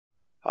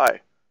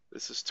Hi,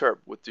 this is Terp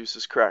with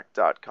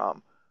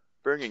DeucesCracked.com,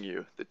 bringing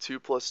you the 2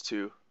 Plus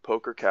 2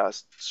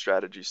 PokerCast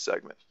strategy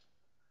segment.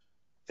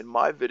 In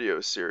my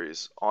video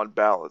series on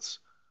balance,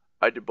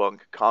 I debunk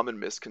common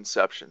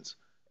misconceptions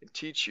and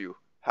teach you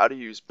how to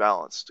use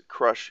balance to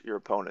crush your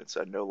opponents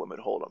at No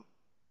Limit Hold'em.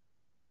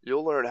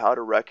 You'll learn how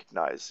to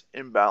recognize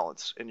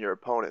imbalance in your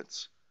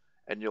opponents,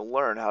 and you'll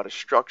learn how to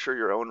structure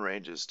your own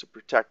ranges to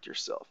protect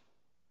yourself.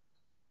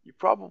 You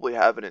probably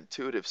have an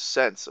intuitive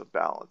sense of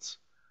balance,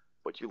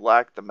 but you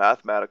lack the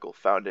mathematical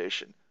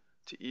foundation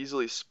to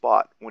easily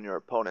spot when your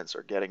opponents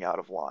are getting out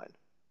of line.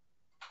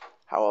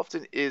 How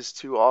often is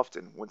too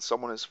often when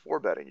someone is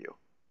 4-betting you?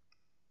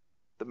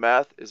 The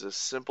math is as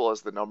simple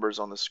as the numbers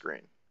on the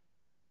screen.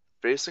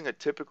 Facing a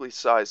typically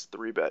sized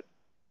 3-bet,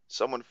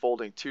 someone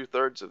folding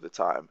 2/3 of the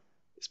time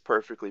is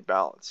perfectly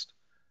balanced.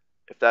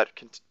 If that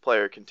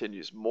player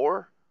continues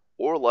more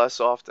or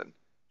less often,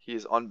 he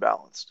is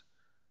unbalanced.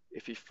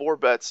 If he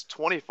 4-bets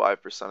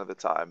 25% of the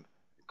time,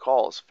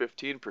 calls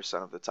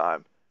 15% of the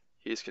time,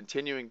 he is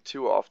continuing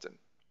too often.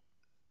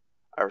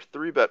 Our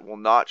 3-bet will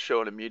not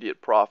show an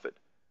immediate profit,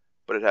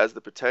 but it has the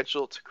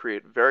potential to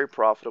create very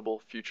profitable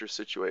future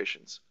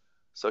situations,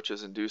 such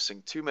as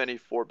inducing too many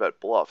 4-bet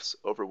bluffs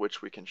over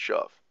which we can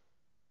shove.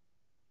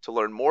 To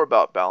learn more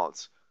about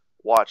balance,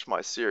 watch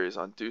my series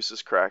on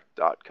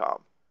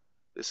DeucesCracked.com.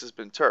 This has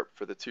been Terp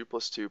for the 2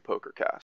 Plus 2 PokerCast.